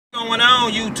What's going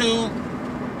on, YouTube?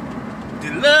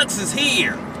 D.lux is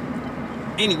here.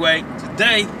 Anyway,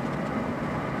 today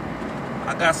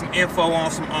I got some info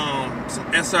on some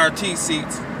SRT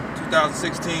seats,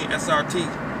 2016 SRT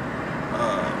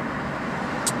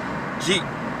Jeep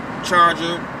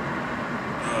Charger.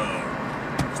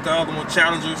 It's the other one,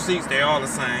 Challenger seats. They all the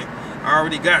same. I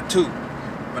already got two,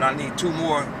 but I need two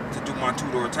more to do my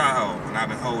two-door Tahoe, and I've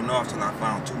been holding off till I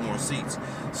found two more seats.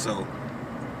 So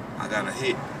I got a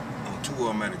hit on two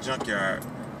of them at a junkyard,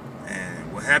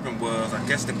 and what happened was, I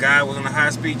guess the guy was on a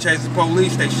high-speed chase of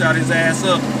police. They shot his ass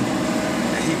up,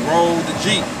 and he rolled the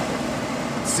Jeep.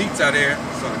 The seats are there,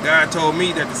 so the guy told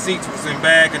me that the seats was in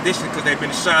bad condition because they'd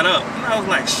been shot up. And I was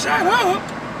like, shot up?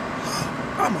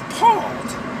 I'm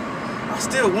appalled. I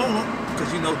still want them,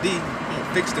 because you know D, I'm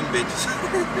gonna fix them bitches.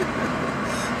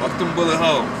 Fuck them bullet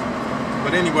holes.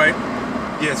 But anyway,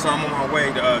 yeah, so I'm on my way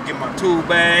to get my tool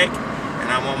bag, and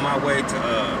I'm on my way to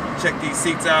check these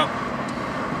seats out,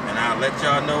 and I'll let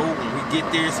y'all know when we get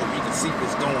there so we can see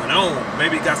what's going on.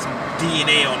 Maybe it got some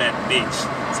DNA on that bitch,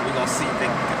 so we're gonna see if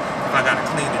I gotta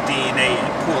clean the DNA and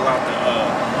pull out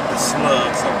the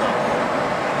slugs of the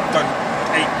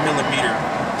 38mm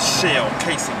shell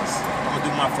casings. I'm gonna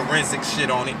do my forensic shit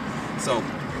on it, so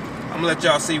I'm gonna let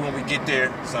y'all see when we get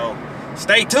there, so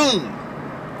stay tuned.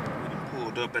 We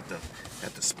pulled up at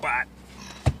the spot.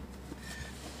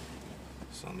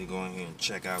 So let me go in here and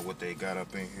check out what they got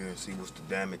up in here and see what's the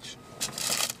damage.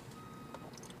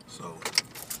 So,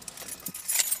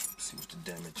 see what's the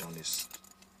damage on this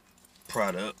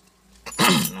product.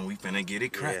 And we finna get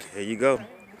it cracking. Yeah, here you go.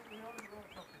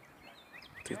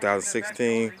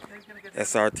 2016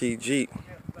 SRT Jeep.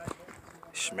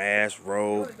 Smash,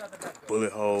 roll,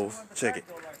 bullet holes. Check it.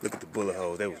 Look at the bullet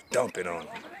holes. They was dumping on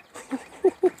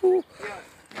them.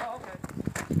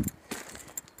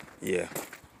 Yeah.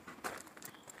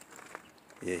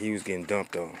 Yeah, he was getting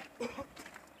dumped on.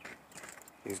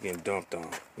 He was getting dumped on.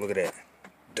 Look at that.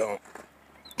 Dump.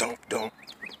 Dump, dump.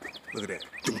 Look at that.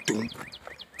 Dump, dump.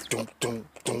 Dump, dump,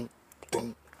 dump,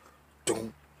 dump.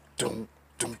 Dump, dump,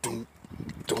 dump, dump.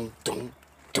 Dump, dump,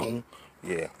 dump.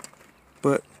 Yeah.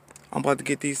 But I'm about to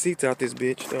get these seats out this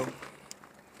bitch, though.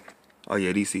 Oh,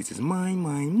 yeah, these seats is mine,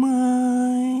 mine,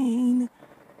 mine.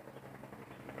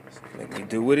 Let me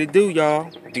do what it do, y'all.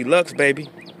 D.lux, baby.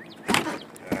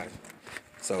 Alright.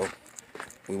 So,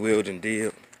 we wheeled and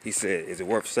dealed. He said, is it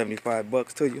worth 75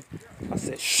 bucks to you? I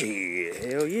said, shit,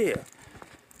 hell yeah.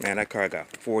 Man, that car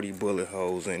got 40 bullet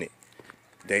holes in it.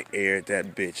 They aired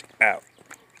that bitch out.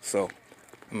 So,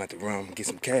 I'm about to run and get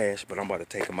some cash, but I'm about to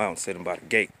take them out and set them by the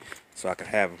gate so I can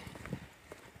have them.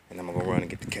 And I'm gonna run and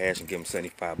get the cash and give them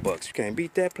 75 bucks. You can't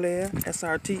beat that, player.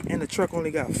 SRT, and the truck only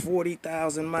got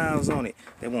 40,000 miles on it.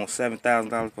 They want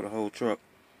 $7,000 for the whole truck.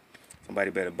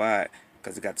 Somebody better buy it,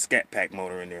 because it got the Scat Pack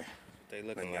motor in there. They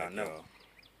looking, y'all know.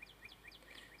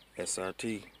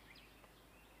 SRT.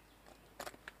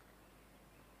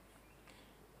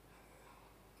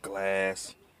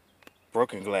 Glass.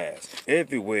 Broken glass.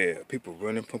 Everywhere. People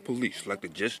running from police like they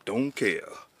just don't care.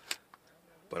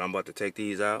 But I'm about to take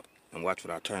these out and watch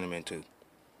what I turn them into.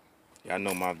 Y'all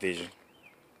know my vision.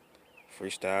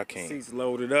 Freestyle King. Seats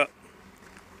loaded up.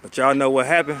 But y'all know what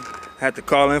happened. Had to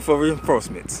call in for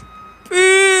reinforcements.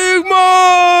 Big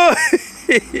Mike!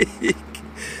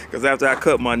 Because after I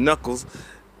cut my knuckles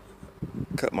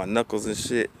and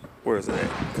shit. Where's it at?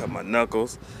 Cut my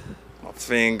knuckles, my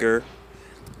finger.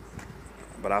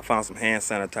 But I found some hand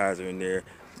sanitizer in there.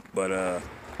 But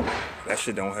that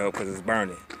shit don't help because it's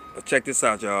burning. But check this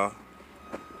out, y'all.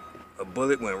 A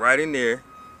bullet went right in there.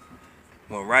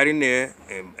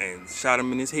 And shot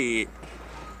him in his head.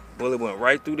 Bullet went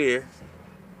right through there.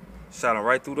 Shot him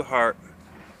right through the heart.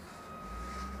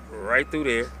 Right through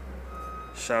there.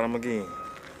 Shot him again.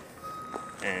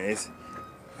 And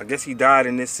I guess he died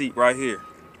in this seat right here.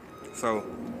 So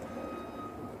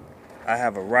I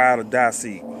have a ride or die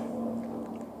seat.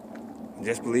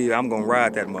 Just believe I'm gonna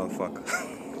ride that motherfucker.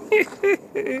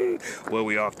 Well,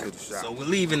 we off to the shop. So we're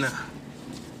leaving the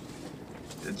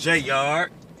J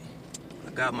yard.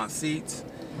 I got my seats,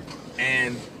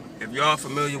 and if y'all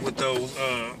familiar with those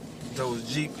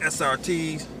Jeep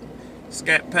SRTs,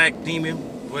 Scat Pack, Demon,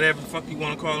 whatever the fuck you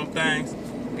want to call them things,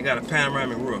 they got a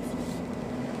panoramic roof.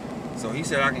 So he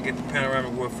said I can get the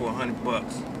panoramic roof for 100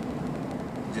 bucks.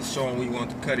 Just show him we want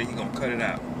to cut it, he gonna cut it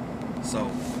out.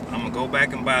 So I'm gonna go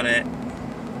back and buy that,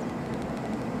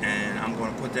 and I'm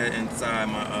gonna put that inside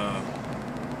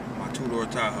my two-door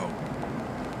Tahoe.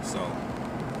 So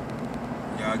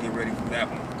y'all get ready for that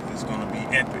one, because it's gonna be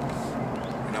epic.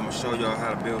 And I'm gonna show y'all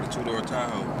how to build a two-door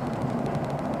Tahoe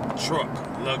truck,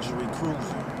 luxury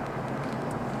cruiser.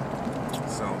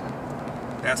 So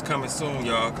that's coming soon,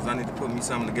 y'all, because I need to put me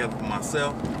something together for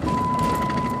myself.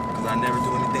 Because I never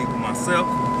do anything for myself.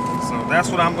 So that's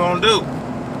what I'm going to do.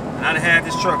 I done had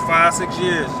this truck 5-6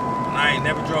 years, and I ain't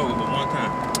never drove it but one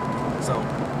time. So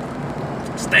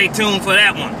stay tuned for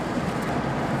that one.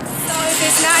 So if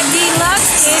it's not D.lux,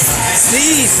 it's...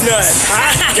 These nuts.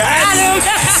 I got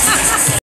him.